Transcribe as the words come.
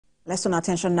Let's turn our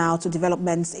attention now to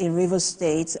developments in Rivers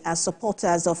State as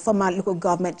supporters of former local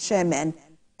government chairmen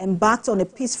embarked on a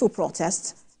peaceful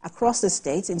protest across the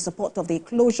state in support of the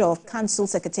closure of council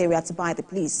secretariats by the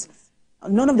police.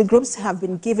 None of the groups have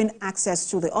been given access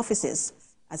to the offices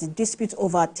as the dispute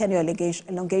over tenure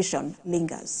elongation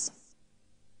lingers.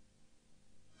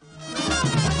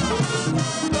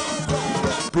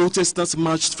 Protesters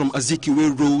marched from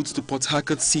Azikiwe Road to Port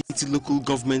Harcourt City Local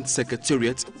Government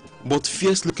Secretariat, but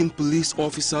fierce-looking police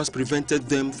officers prevented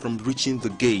them from reaching the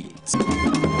gate.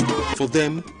 For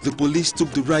them, the police took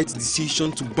the right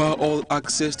decision to bar all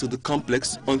access to the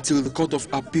complex until the Court of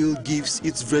Appeal gives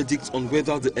its verdict on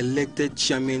whether the elected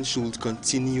chairman should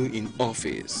continue in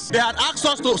office. They had asked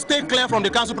us to stay clear from the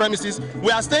council premises.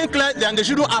 We are staying clear, and they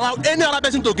shouldn't allow any other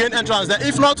person to gain entrance there.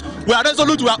 If not, we are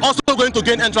resolute, we are also going to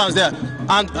gain entrance there.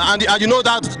 And you know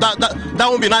that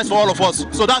won't be nice for all of us.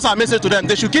 So that's our message to them.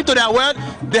 They should keep to their word.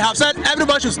 They have said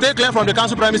everybody should stay clear from the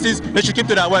council premises. They should keep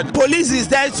to their word. Police is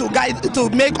there to guide, to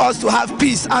make us to have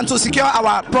peace and to secure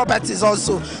our properties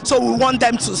also. So we want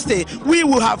them to stay. We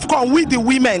will have come, we the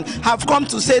women have come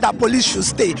to say that police should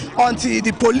stay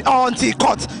until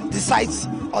court decides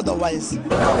otherwise.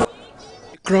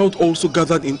 Crowd also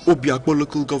gathered in Obiakpo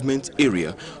local government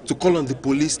area to call on the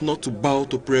police not to bow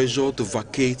to pressure to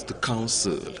vacate the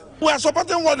council. We are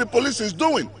supporting what the police is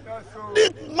doing.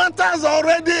 The matters are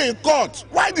already in court.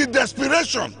 Why the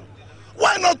desperation?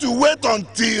 Why not to wait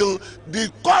until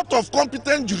the court of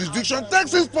competent jurisdiction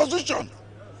takes its position?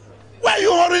 Where are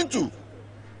you hurrying to?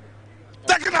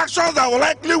 Taking actions that will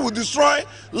likely destroy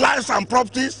lives and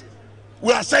properties?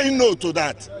 We are saying no to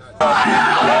that.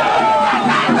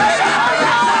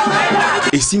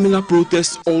 A similar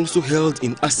protest also held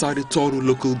in Asari Toru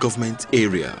local government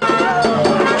area.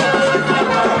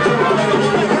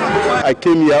 I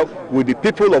came here with the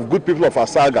people of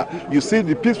Asaga. You see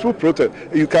the peaceful protest.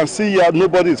 You can see here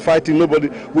nobody is fighting, nobody.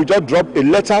 We just dropped a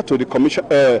letter to the commission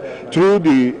through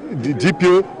the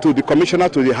DPO to the commissioner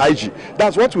to the IG.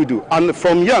 That's what we do. And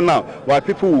from here now, why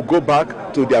people will go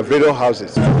back to their various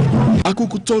houses.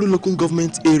 Akukutoru local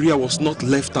government area was not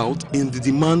left out in the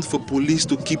demand for police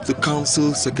to keep the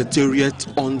council secretariat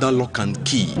under lock and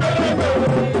key.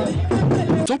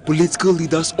 Top political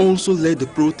leaders also led the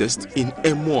protest in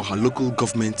Emoha local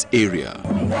government area.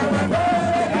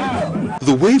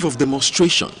 The wave of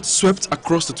demonstrations swept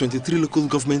across the 23 local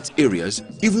government areas,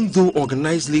 even though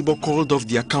organized labor called off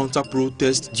their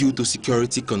counter-protest due to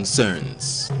security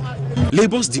concerns.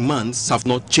 Labor's demands have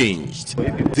not changed.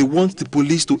 They want the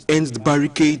police to end the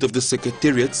barricade of the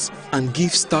secretariats and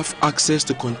give staff access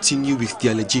to continue with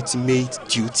their legitimate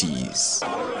duties.